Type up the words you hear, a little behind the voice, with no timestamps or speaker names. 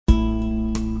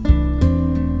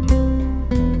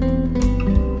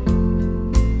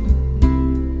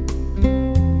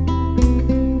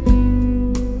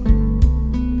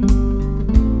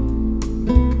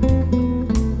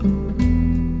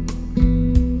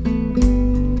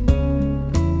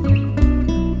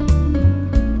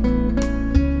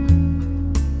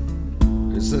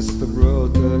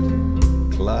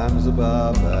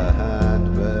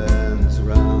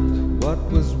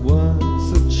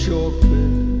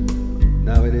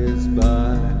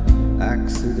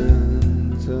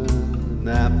distant, an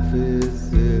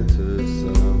amphitheater,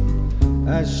 some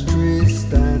ash trees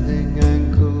standing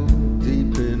ankle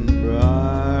deep in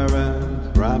briar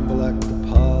and bramble at the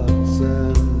parts,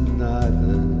 and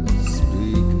neither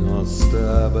speak nor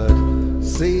stir, but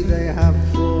see they have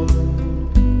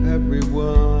fallen,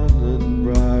 everyone, and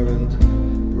briar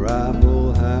and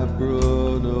bramble have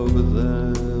grown over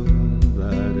them.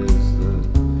 That is the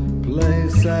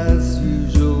place as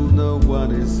usual, no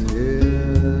one is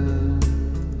here.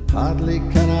 Hardly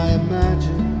can I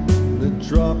imagine the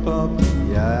drop of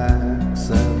the axe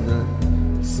and the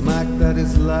smack that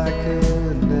is like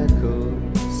an echo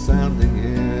sounding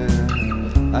here.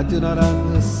 I do not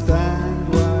understand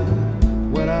why.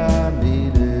 What I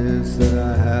mean is that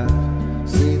I have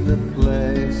seen the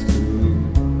place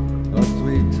 2 or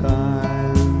 3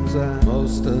 times, and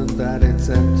most of that it's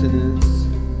emptiness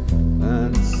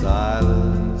and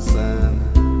silence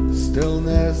and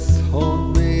stillness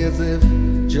haunt me as if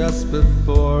just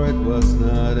before it was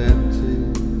not empty.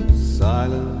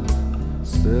 Silent,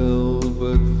 still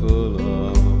but full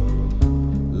of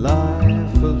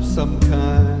life of some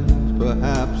kind,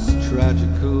 perhaps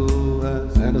tragical,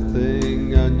 as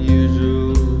anything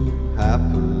unusual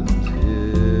happened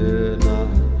here. Not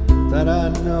that I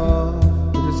know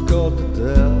of, it is called the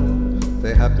Dell.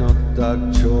 They have not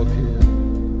dug chalk here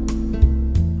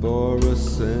for a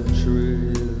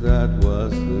century. That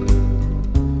was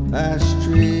the ash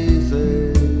tree's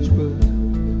age, but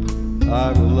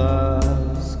I will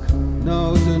ask,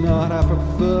 no, do not I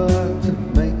prefer to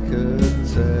make a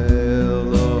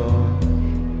tale, or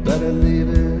better leave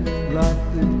it like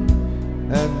the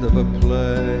end of a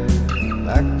play?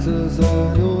 Actors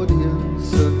and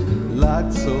audience and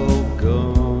lights all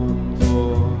gone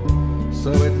for,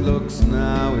 so it looks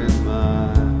now in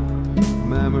my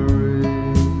memory.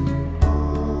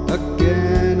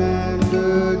 Again and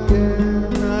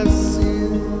again I see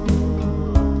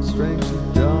it, strangely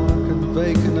dark and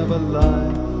vacant of a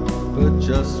life, but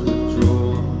just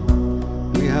withdrawn.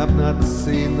 We have not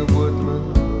seen the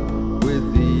woodman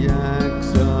with the axe.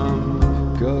 Some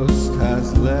ghost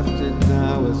has left it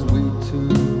now as we two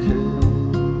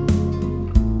came,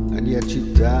 and yet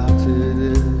you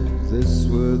doubted if this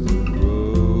were the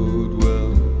road.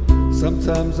 Well,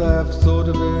 sometimes I have thought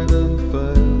of it and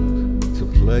failed to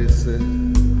place it.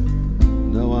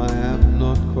 No, I am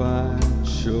not quite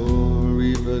sure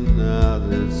even now.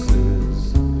 This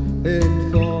is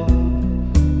it for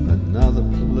another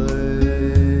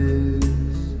place,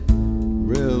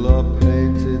 real or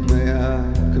painted, may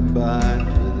have combined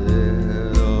with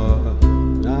it, or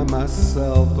I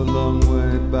myself a long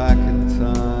way back in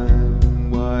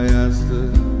time. Why, as to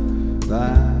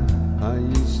that, I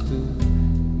used to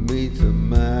meet a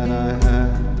man I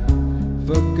had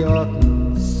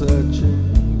forgotten,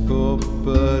 searching for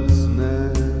birds'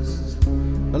 nests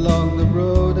along the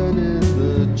road and in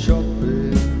the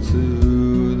Chalk-Pit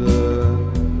too. The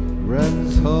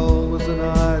wren's hole was an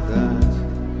eye that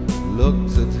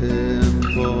looked at him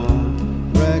for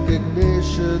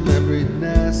recognition. Every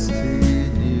nest he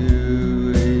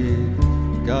knew,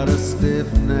 he got a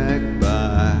stiff neck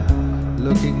by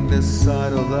looking this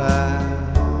side or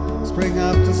that. Spring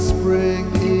after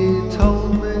spring he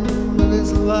told me, with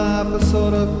his laugh, a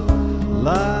sort of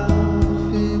laugh,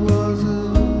 he was a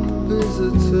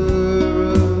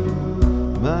visitor,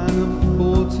 a man of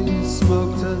 40,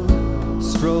 smoked and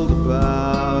strolled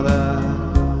about at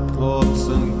oughts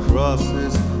and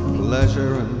crosses.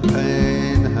 Pleasure and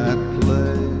pain had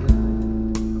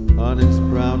played on his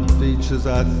brown features.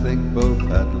 I think both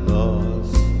had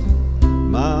lost,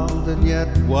 mild and yet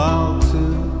wild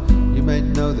too. You may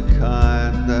know the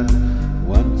kind that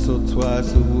once or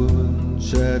twice a woman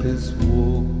shared his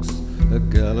walks, a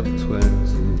girl of 20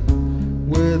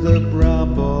 with a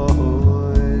brown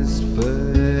boy's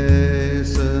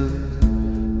face,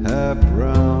 and hair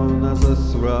brown as a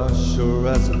thrush or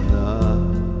as a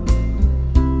nun,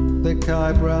 thick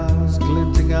eyebrows,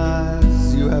 glinting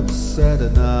eyes. You have said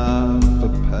enough, a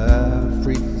pair,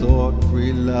 free thought,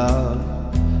 free love.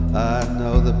 I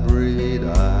know the breed,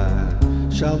 I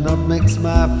shall not mix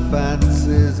my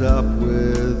fancies up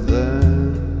with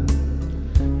them.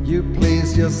 You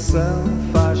please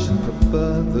yourself, I should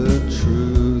prefer the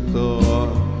truth,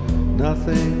 or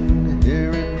nothing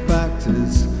here in fact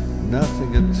is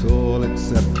nothing at all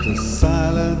except a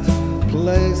silent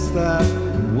place that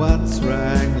once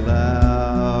rang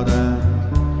loud,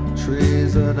 and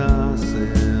trees and us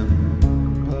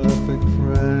imperfect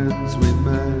friends we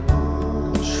met,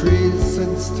 trees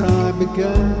since time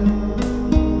began.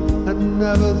 And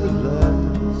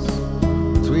nevertheless,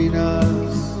 between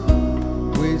us,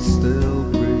 we still